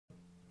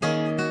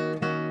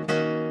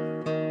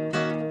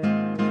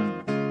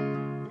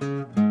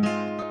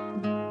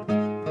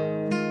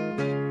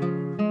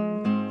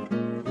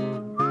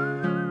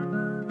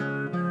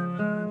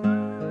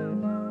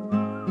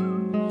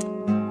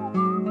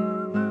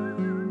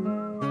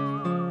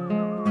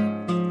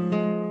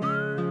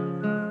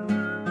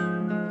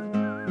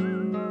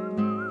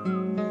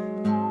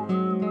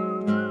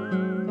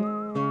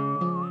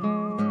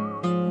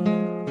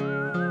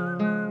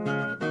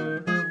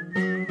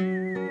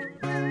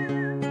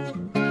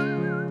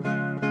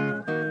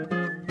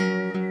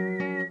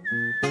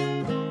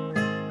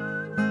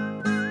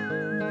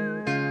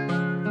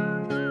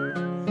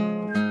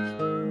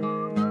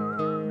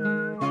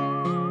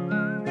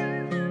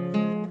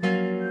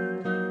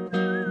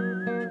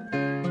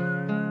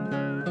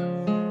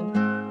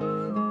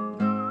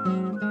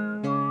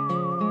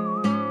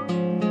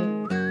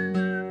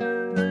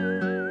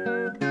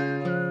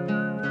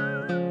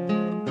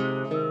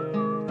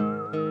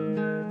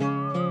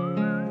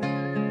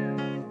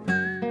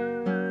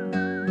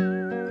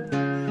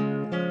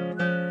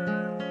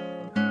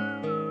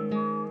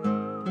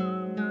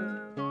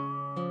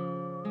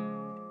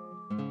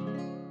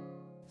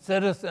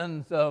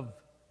citizens of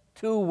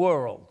two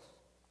worlds.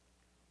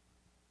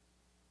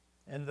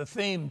 And the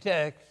theme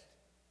text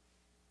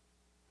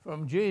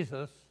from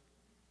Jesus,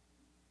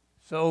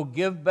 so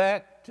give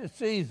back to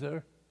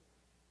Caesar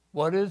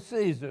what is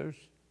Caesar's,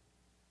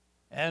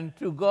 and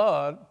to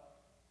God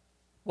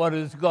what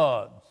is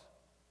God's,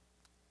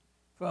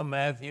 from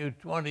Matthew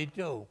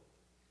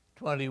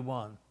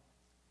 22:21.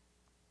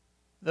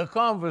 The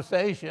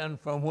conversation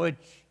from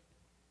which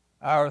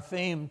our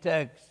theme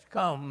text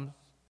comes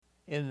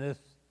in this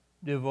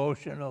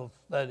devotional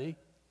study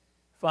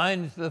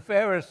finds the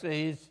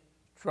Pharisees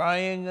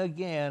trying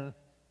again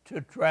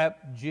to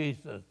trap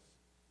Jesus.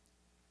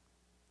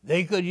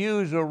 They could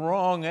use a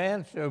wrong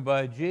answer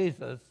by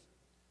Jesus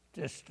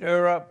to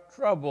stir up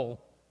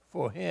trouble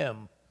for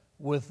him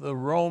with the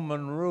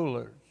Roman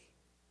rulers,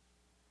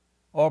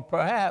 or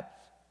perhaps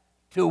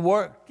to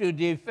work to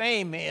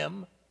defame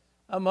him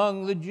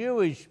among the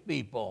Jewish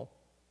people.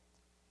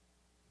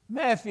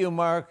 Matthew,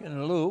 Mark,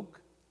 and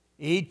Luke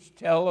each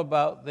tell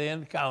about the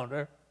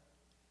encounter,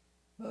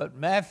 but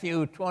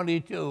Matthew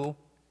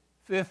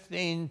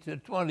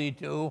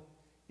 22:15-22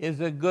 is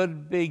a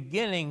good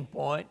beginning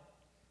point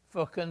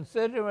for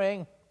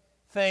considering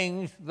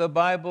things the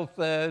Bible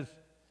says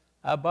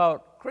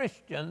about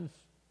Christians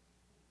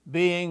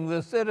being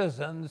the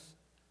citizens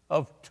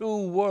of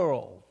two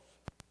worlds.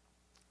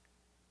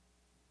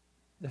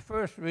 The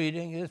first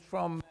reading is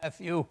from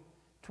Matthew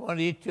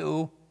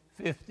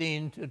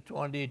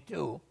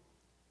 22:15-22.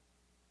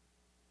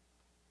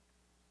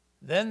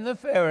 Then the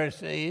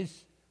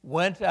Pharisees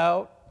went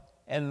out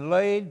and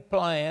laid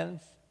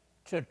plans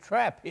to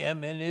trap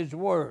him in his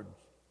words.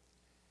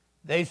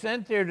 They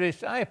sent their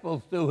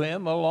disciples to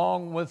him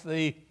along with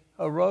the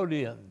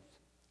Herodians.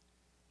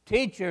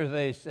 Teacher,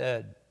 they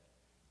said,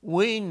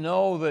 we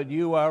know that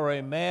you are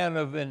a man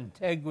of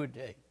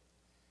integrity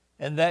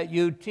and that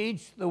you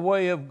teach the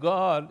way of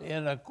God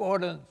in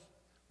accordance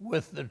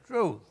with the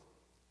truth.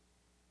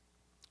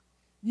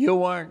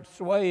 You aren't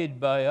swayed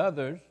by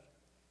others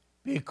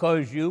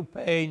because you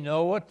pay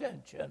no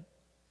attention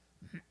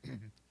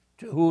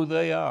to who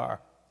they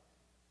are.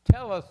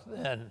 Tell us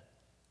then,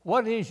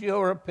 what is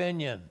your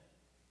opinion?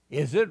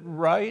 Is it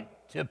right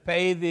to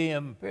pay the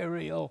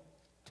imperial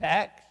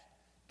tax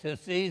to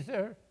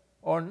Caesar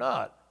or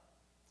not?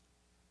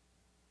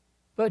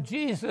 But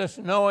Jesus,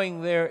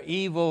 knowing their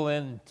evil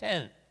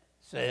intent,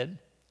 said,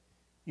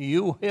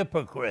 you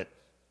hypocrites,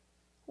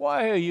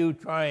 why are you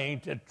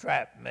trying to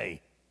trap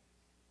me?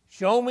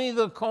 Show me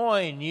the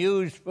coin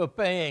used for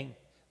paying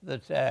the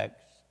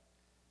tax.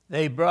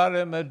 They brought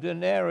him a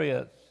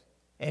denarius,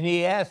 and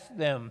he asked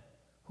them,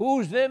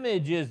 whose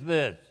image is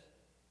this?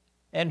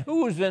 And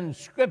whose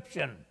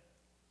inscription?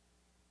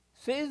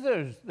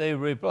 Caesar's, they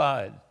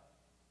replied.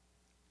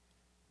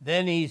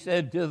 Then he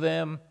said to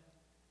them,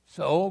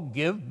 so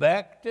give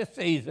back to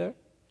Caesar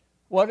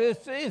what is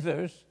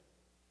Caesar's,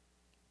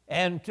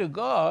 and to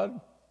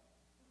God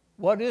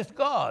what is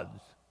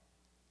God's.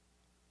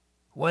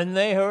 When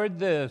they heard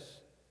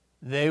this,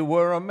 they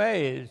were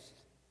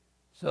amazed,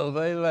 so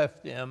they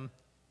left him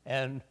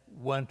and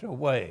went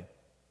away.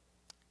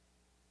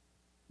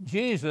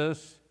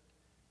 Jesus,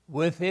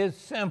 with his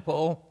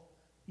simple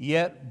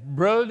yet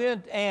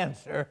brilliant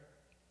answer,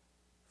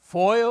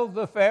 foiled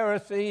the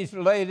Pharisees'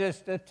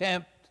 latest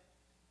attempt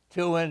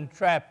to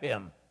entrap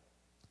him.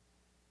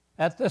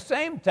 At the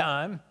same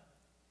time,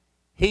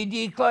 he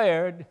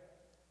declared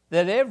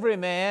that every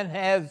man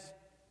has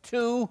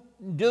two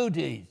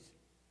duties: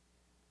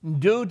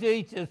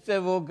 duty to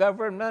civil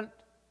government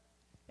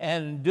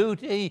and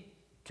duty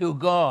to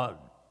God.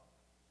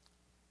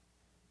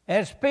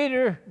 As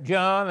Peter,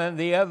 John, and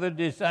the other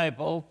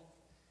disciples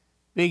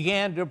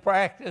began to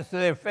practice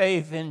their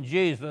faith in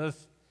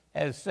Jesus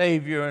as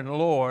Savior and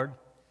Lord,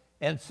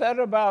 and set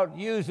about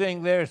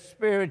using their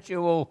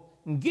spiritual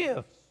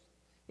gifts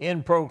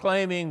in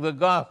proclaiming the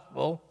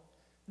gospel,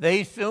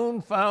 they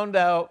soon found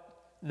out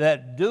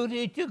that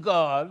duty to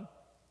God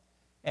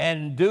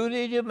and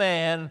duty to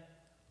man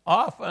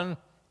often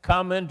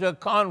come into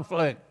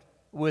conflict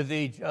with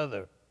each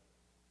other.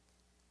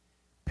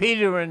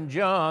 Peter and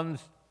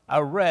John's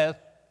arrest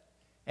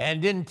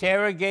and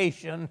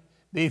interrogation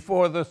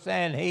before the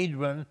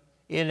Sanhedrin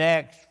in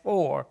Acts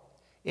 4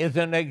 is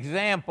an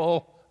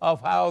example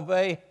of how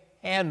they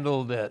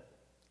handled it.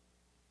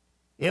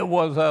 It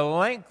was a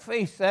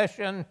lengthy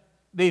session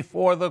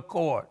before the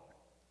court.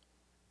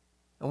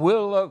 And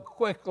we'll look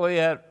quickly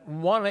at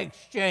one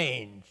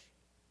exchange,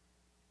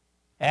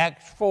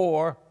 Acts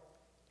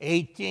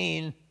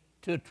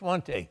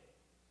 4:18-20.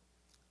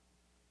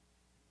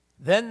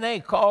 Then they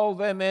called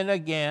them in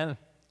again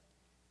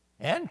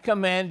and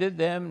commanded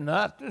them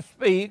not to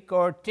speak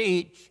or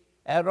teach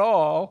at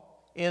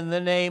all in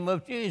the name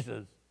of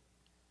Jesus.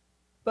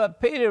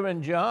 But Peter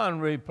and John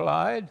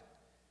replied,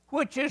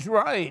 which is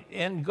right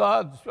in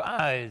God's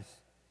eyes,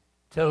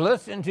 to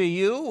listen to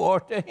you or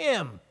to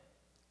him?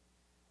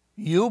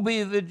 You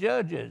be the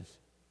judges.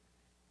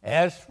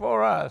 As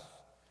for us,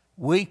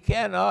 we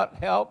cannot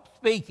help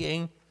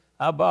speaking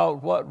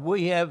about what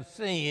we have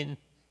seen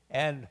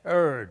and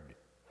heard.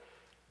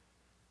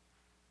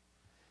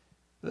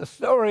 The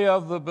story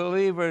of the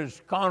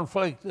believer's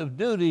conflict of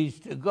duties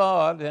to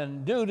God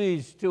and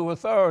duties to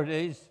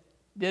authorities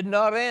did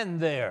not end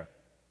there.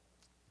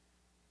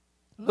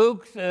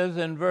 Luke says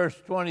in verse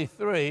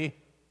 23,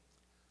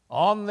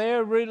 on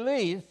their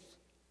release,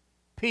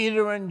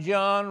 Peter and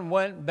John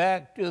went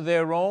back to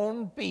their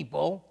own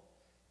people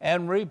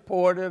and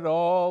reported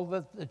all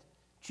that the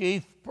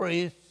chief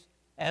priests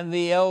and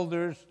the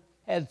elders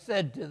had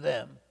said to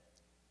them.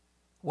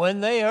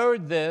 When they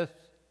heard this,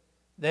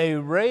 they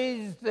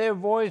raised their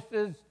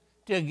voices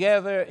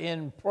together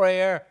in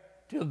prayer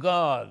to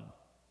God.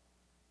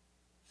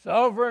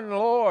 Sovereign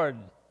Lord,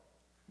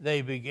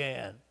 they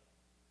began.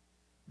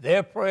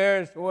 Their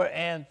prayers were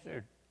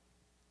answered.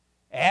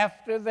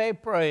 After they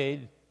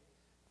prayed,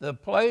 the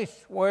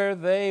place where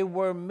they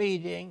were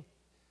meeting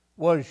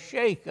was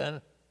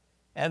shaken,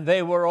 and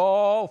they were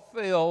all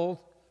filled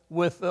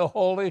with the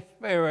Holy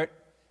Spirit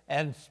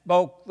and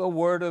spoke the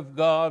word of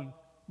God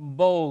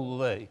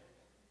boldly.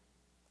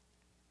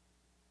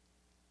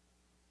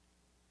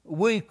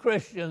 We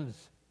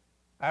Christians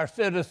are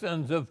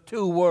citizens of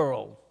two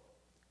worlds.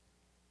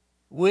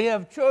 We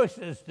have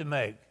choices to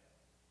make.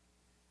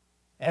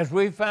 As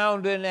we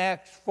found in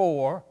Acts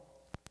 4,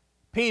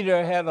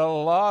 Peter had a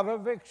lot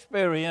of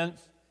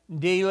experience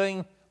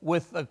dealing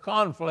with the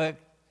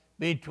conflict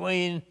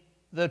between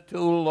the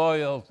two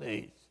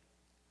loyalties.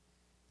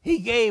 He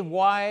gave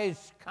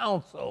wise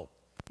counsel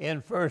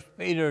in 1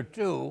 Peter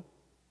 2.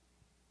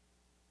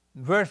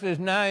 Verses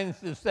 9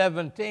 to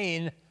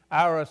 17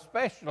 are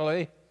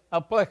especially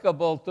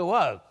applicable to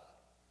us.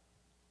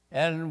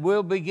 And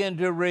we'll begin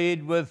to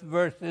read with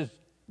verses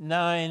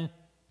 9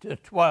 to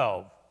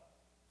 12.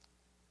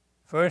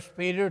 1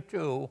 Peter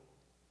 2,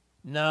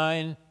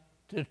 9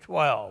 to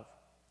 12.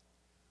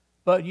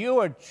 But you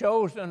are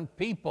chosen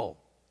people.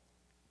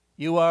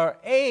 You are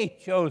a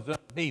chosen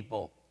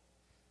people,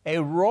 a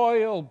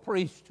royal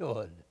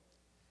priesthood,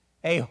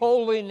 a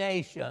holy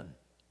nation,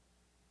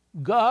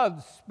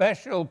 God's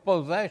special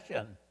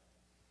possession,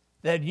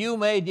 that you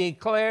may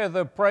declare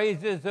the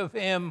praises of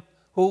him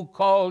who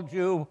called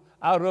you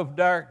out of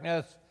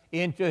darkness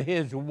into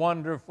his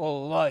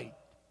wonderful light.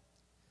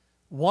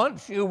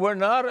 Once you were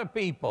not a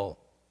people,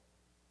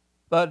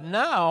 but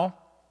now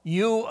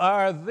you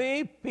are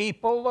the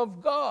people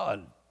of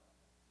God.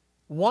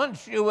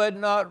 Once you had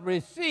not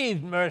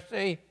received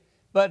mercy,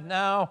 but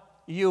now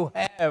you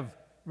have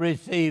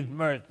received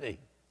mercy.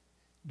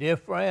 Dear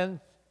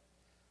friends,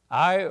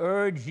 I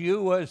urge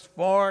you as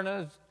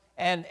foreigners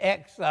and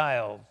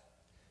exiles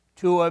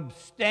to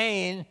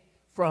abstain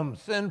from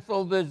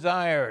sinful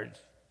desires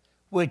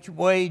which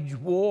wage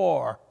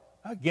war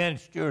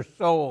against your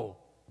soul.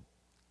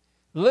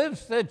 Live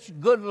such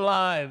good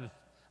lives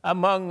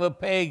among the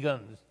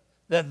pagans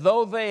that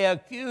though they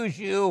accuse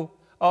you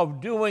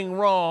of doing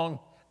wrong,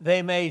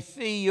 they may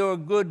see your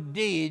good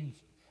deeds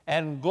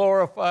and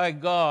glorify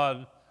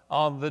God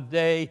on the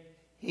day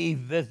he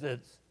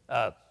visits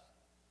us.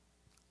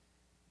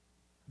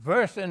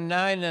 Verses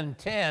 9 and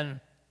 10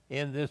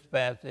 in this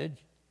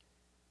passage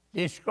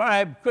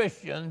describe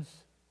Christians,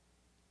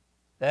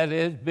 that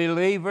is,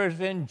 believers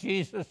in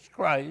Jesus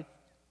Christ,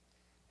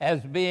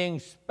 as being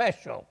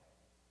special.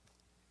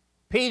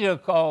 Peter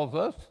calls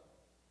us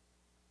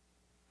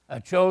a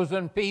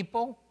chosen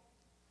people,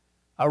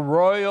 a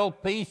royal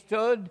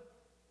priesthood,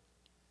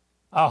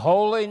 a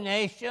holy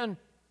nation,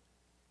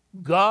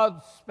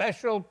 God's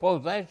special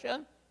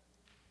possession,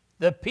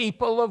 the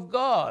people of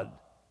God.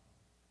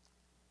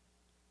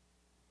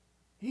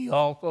 He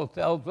also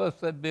tells us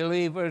that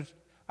believers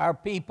are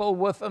people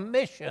with a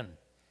mission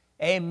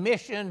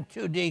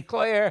to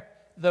declare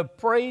the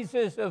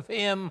praises of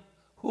him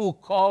who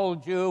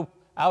called you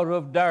out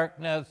of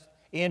darkness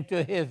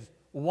into his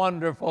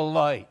wonderful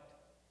light.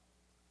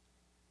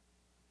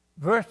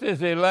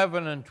 Verses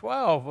 11 and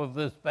 12 of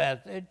this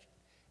passage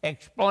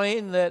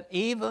explain that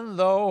even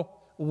though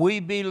we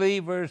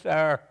believers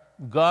are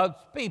God's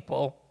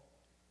people,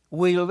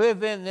 we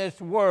live in this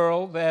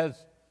world as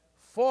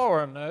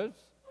foreigners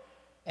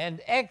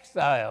and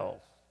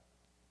exiles.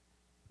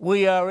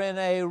 We are in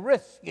a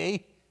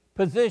risky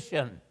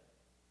position.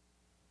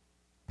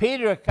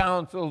 Peter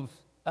counsels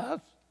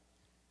us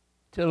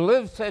to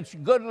live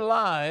such good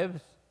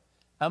lives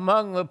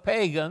among the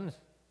pagans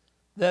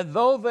that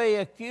though they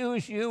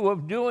accuse you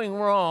of doing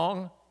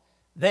wrong,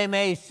 they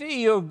may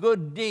see your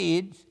good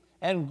deeds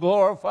and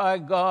glorify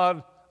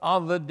God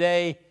on the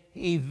day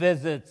he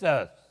visits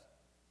us.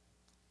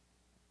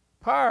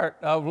 Part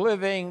of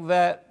living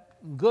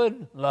that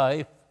good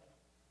life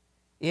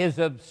is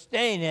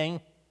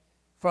abstaining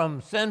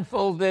from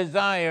sinful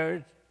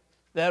desires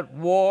that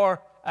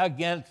war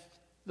against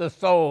the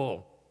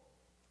soul.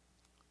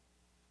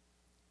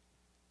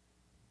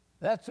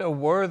 That's a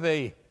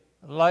worthy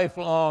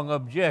lifelong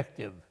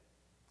objective.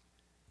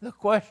 The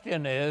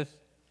question is,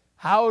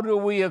 how do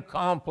we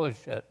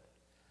accomplish it?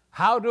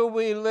 How do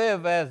we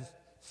live as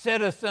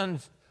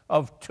citizens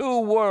of two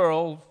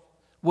worlds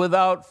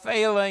without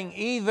failing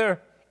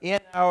either in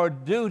our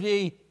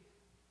duty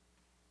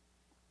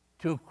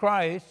to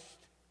Christ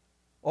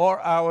or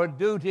our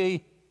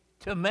duty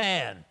to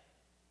man?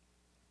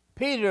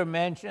 Peter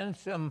mentions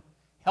some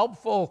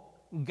helpful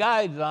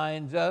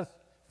guidelines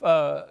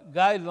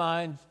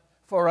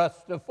for us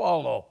to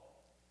follow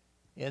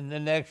in the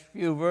next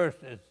few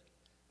verses,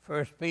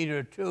 1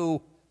 Peter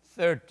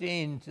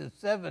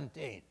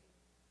 2:13-17.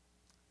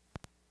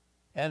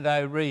 And I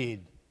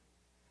read,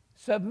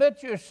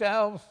 "Submit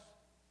yourselves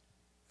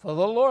for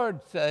the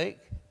Lord's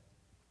sake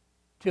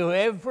to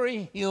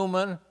every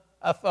human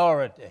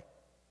authority,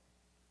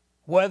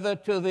 whether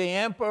to the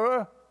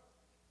emperor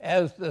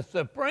as the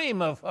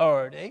supreme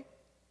authority,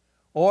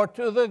 or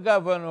to the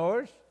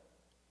governors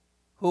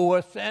who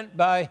are sent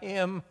by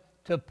him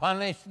to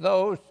punish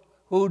those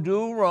who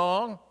do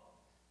wrong,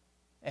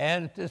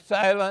 and to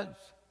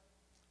silence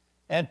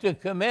and to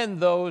commend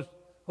those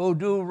who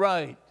do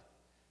right.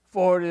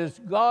 For it is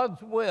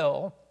God's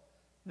will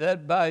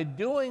that by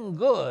doing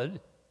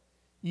good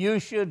you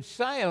should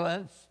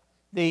silence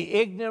the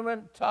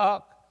ignorant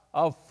talk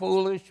of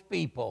foolish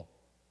people.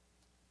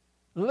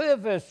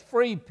 Live as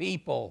free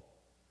people,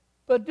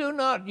 but do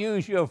not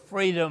use your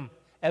freedom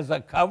as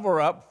a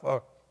cover-up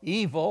for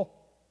evil.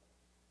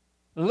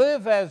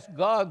 Live as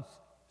God's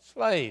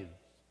slaves.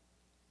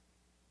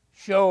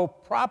 Show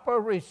proper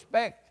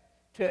respect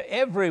to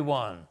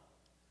everyone.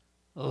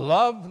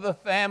 Love the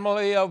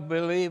family of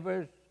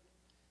believers.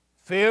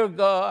 Fear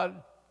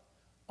God.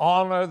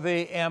 Honor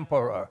the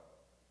emperor."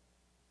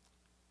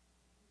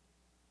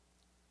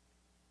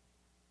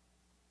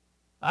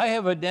 I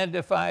have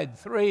identified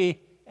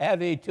 3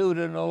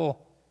 attitudinal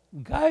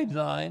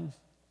guidelines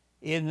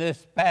in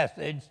this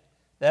passage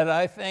that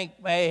I think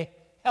may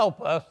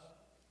help us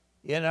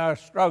in our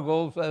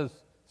struggles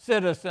as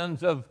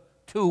citizens of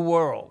 2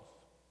 worlds.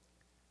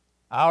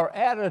 Our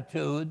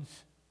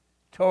attitudes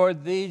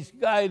toward these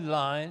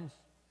guidelines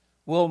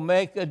will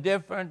make a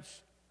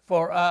difference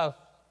for us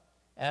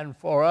and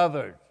for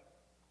others.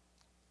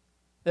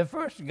 The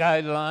first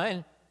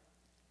guideline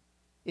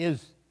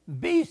is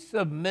be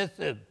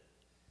submissive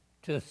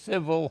to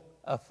civil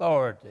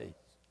authorities,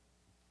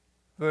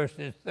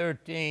 verses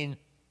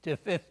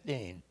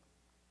 13-15.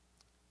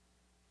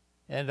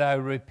 And I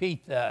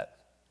repeat that.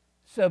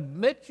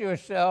 Submit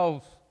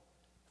yourselves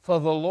for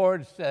the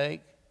Lord's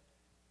sake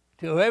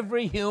to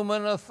every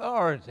human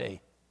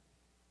authority,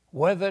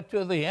 whether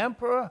to the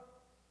emperor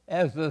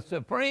as the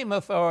supreme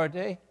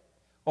authority,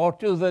 or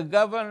to the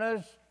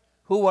governors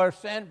who are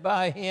sent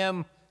by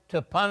him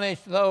to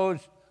punish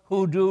those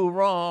who do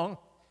wrong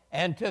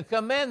and to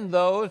commend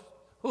those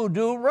who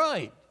do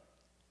right.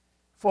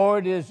 For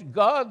it is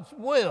God's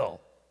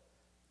will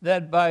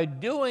that by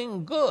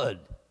doing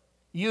good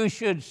you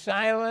should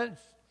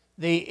silence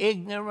the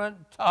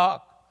ignorant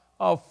talk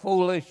of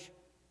foolish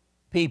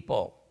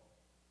people.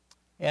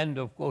 End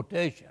of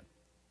quotation.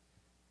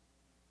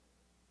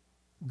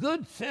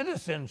 Good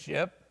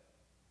citizenship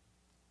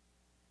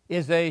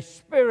is a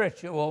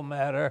spiritual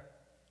matter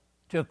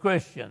to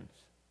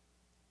Christians.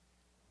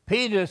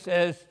 Peter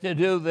says to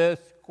do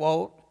this,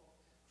 quote,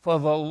 for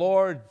the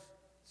Lord's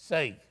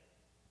sake,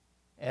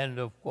 end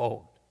of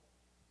quote.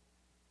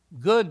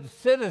 Good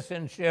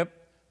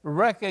citizenship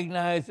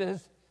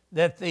recognizes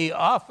that the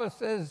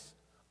offices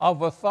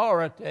of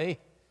authority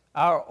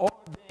are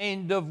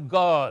ordained of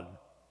God.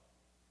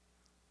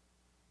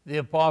 The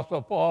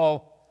Apostle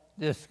Paul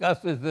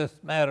discusses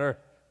this matter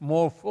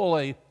more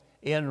fully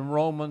in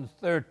Romans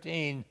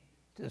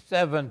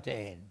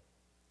 13-17.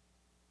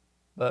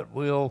 But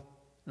we'll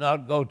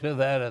not go to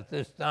that at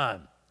this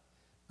time.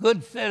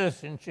 Good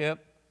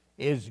citizenship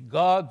is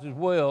God's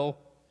will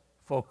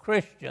for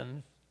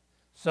Christians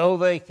so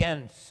they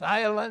can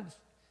silence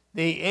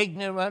the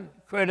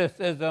ignorant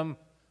criticism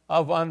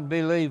of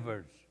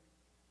unbelievers.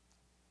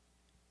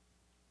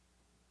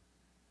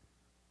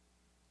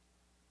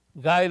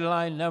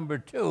 Guideline number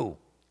 2,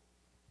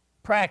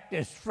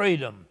 practice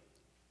freedom,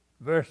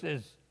 verse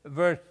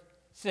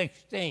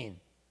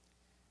 16.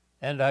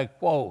 And I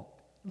quote,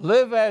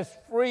 live as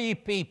free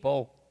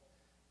people,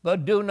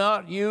 but do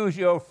not use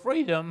your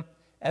freedom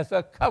as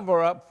a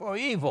cover-up for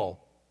evil.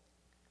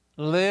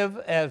 Live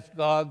as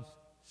God's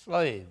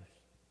slaves.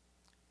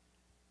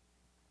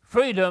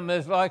 Freedom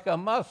is like a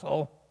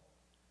muscle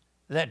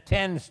that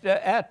tends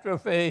to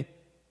atrophy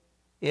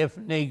if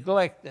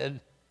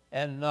neglected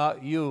and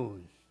not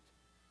used.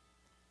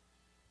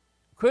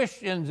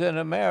 Christians in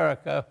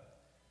America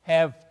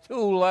have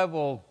 2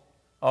 levels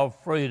of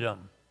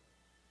freedom: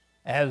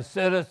 as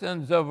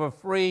citizens of a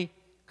free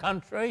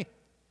country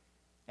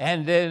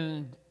and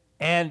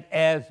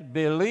as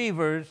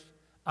believers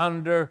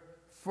under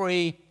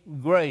free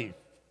grace.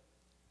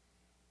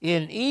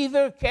 In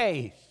either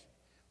case,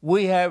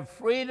 we have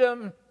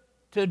freedom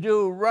to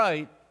do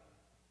right,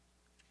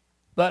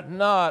 but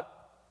not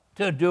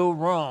to do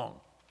wrong.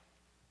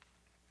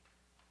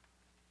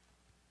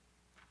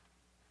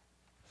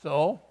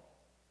 So,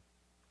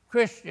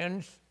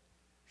 Christians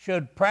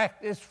should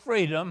practice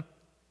freedom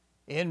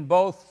in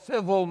both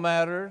civil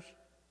matters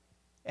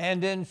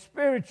and in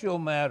spiritual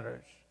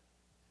matters.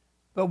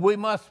 But we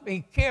must be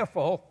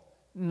careful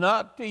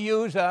not to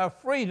use our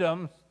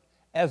freedoms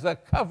as a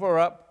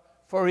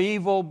cover-up for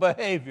evil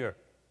behavior.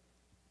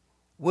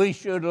 we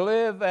should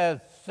live as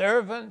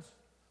servants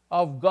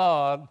of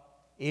God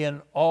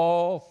in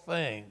all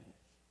things.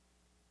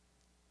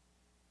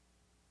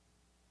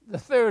 The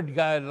third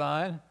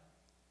guideline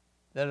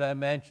that I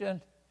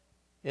mentioned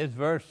is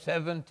verse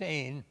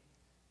 17.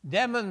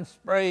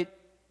 Demonstrate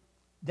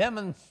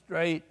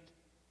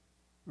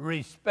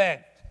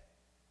respect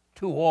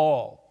to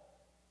all.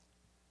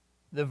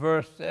 The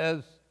verse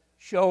says,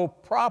 show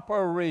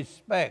proper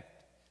respect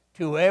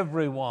to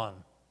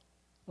everyone.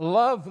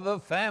 Love the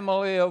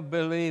family of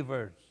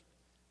believers.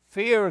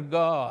 Fear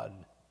God.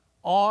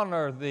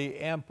 Honor the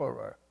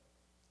emperor.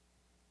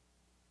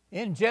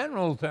 In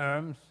general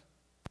terms,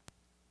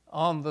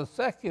 on the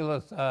secular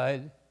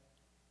side,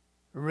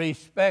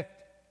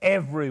 respect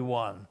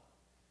everyone,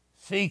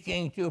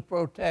 seeking to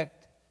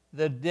protect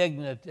the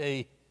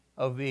dignity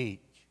of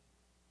each.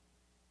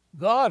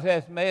 God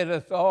has made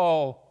us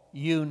all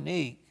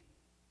unique,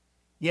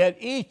 yet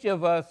each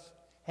of us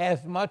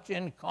has much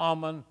in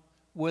common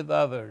with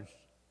others.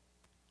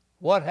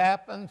 What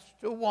happens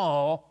to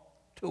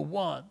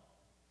one?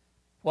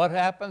 What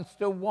happens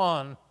to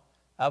one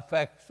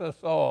affects us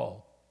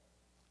all.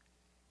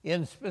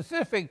 In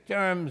specific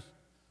terms,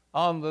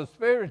 on the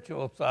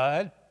spiritual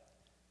side,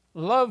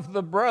 love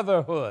the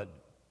brotherhood.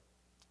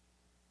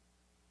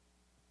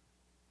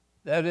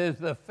 That is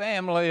the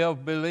family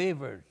of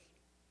believers.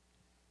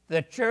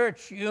 The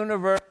church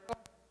universal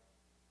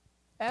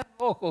and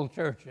local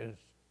churches.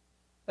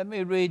 Let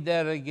me read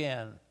that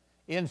again.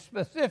 In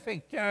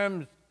specific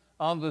terms,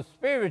 on the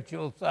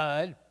spiritual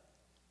side,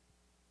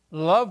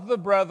 love the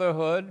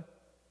brotherhood,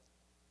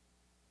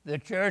 the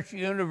church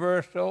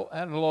universal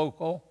and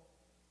local,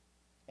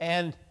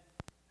 and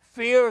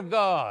fear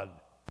God.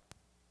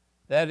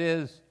 That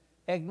is,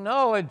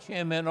 acknowledge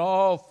Him in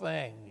all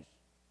things,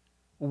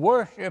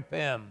 worship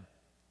Him,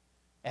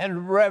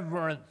 and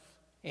reverence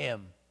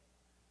Him.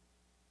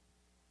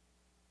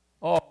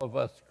 All of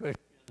us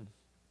Christians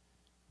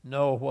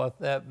know what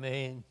that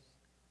means.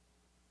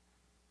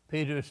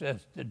 Peter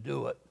says to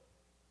do it.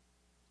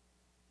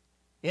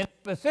 In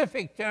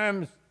specific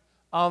terms,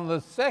 on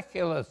the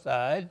secular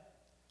side,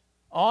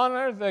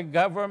 honor the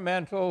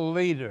governmental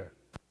leader.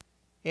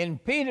 In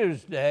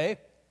Peter's day,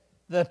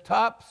 the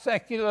top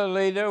secular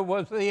leader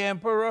was the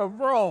emperor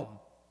of Rome.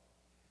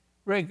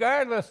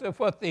 Regardless of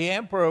what the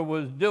emperor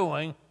was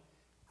doing,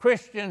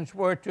 Christians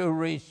were to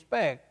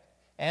respect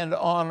and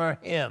honor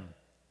him.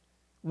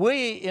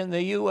 We in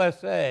the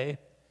USA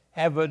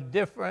have a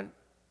different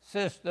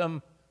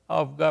system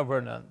of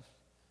governance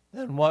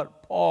than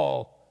what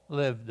Paul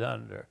lived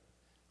under.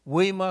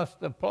 We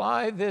must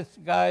apply this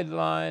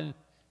guideline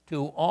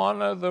to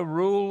honor the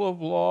rule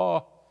of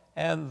law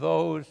and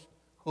those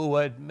who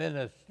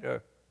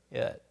administer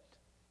it.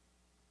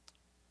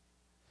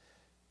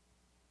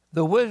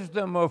 The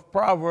wisdom of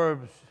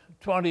Proverbs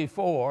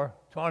 24,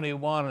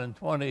 21, and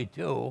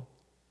 22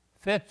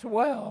 fits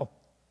well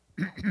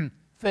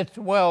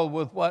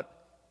with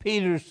what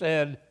Peter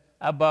said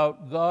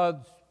about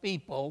God's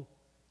people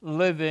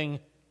living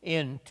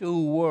in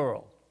two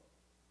worlds.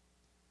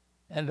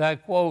 And I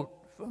quote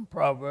from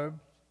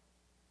Proverbs,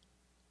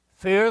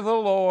 "Fear the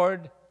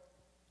Lord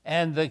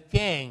and the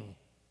king,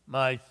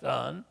 my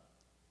son,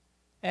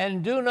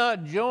 and do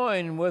not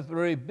join with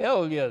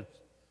rebellious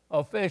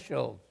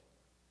officials,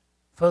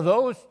 for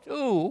those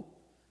two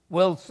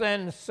will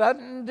send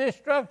sudden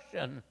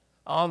destruction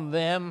on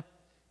them,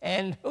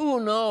 and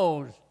who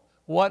knows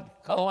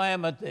what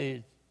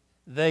calamities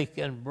they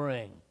can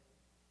bring."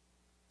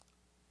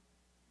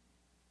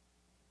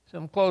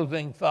 Some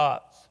closing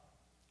thoughts.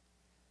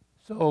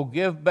 So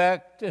give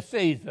back to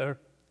Caesar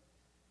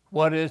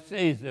what is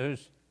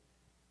Caesar's,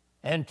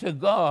 and to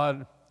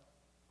God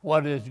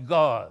what is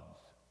God's.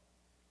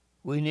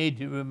 We need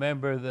to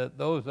remember that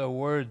those are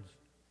words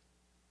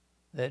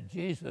that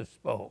Jesus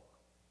spoke.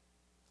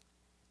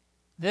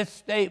 This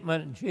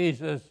statement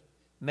Jesus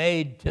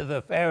made to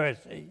the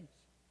Pharisees,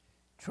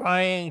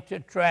 trying to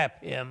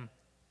trap him,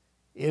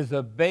 is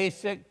a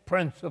basic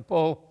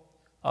principle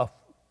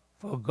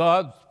for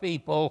God's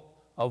people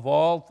of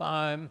all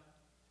time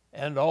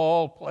and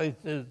all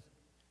places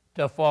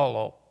to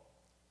follow.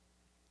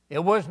 It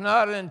was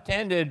not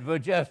intended for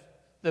just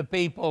the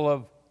people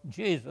of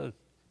Jesus'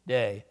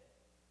 day.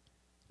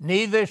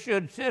 Neither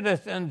should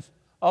citizens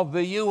of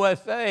the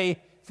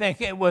USA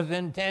think it was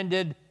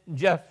intended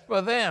just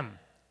for them.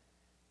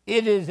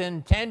 It is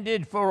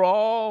intended for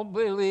all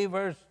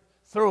believers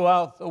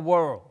throughout the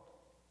world.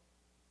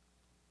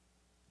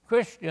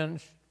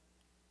 Christians,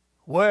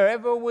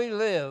 wherever we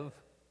live,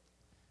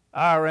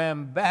 are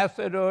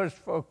ambassadors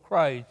for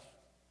Christ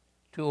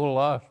to a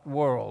lost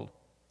world.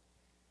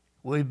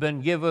 We've been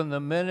given the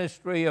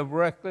ministry of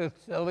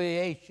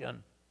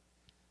reconciliation,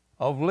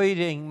 of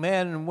leading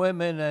men,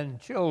 women, and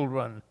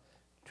children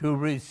to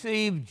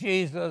receive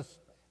Jesus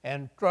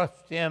and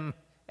trust Him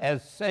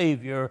as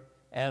Savior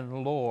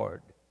and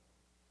Lord.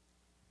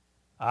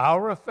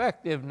 Our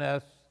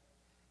effectiveness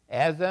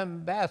as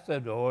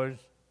ambassadors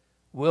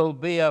will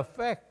be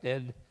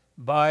affected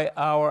by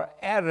our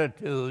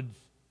attitudes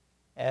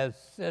as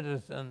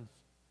citizens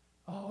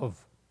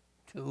of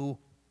two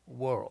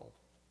world.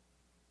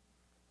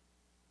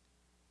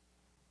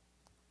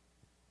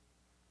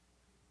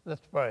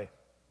 Let's pray.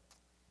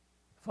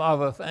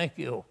 Father, thank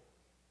you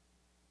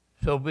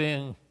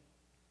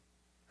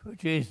for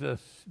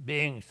Jesus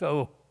being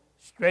so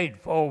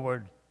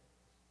straightforward,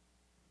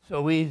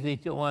 so easy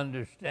to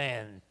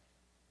understand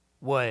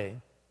way.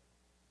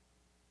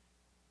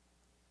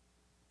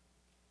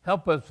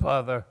 Help us,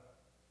 Father,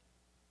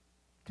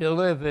 to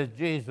live as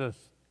Jesus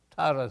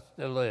taught us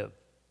to live.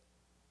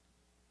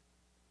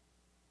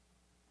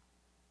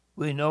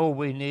 We know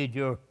we need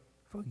your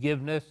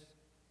forgiveness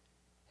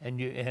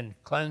and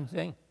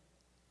cleansing.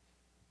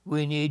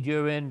 We need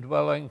your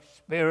indwelling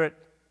spirit.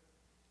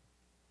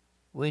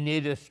 We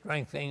need a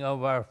strengthening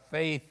of our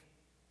faith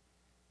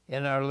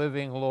in our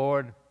living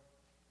Lord.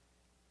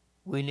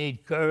 We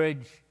need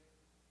courage,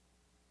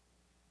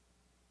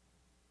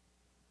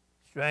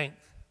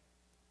 strength,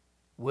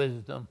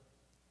 wisdom.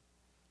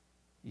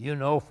 You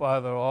know,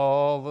 Father,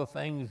 all the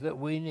things that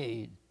we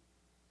need,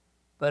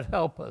 but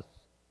help us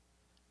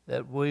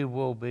that we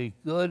will be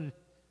good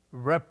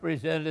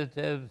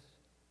representatives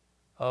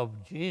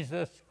of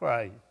Jesus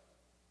Christ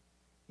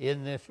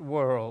in this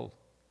world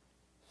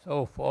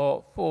so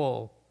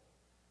full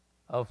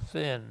of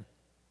sin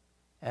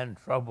and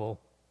trouble.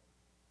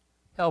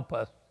 Help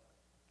us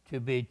to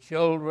be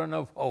children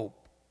of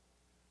hope.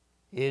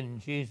 In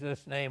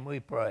Jesus' name we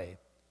pray.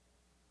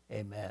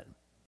 Amen.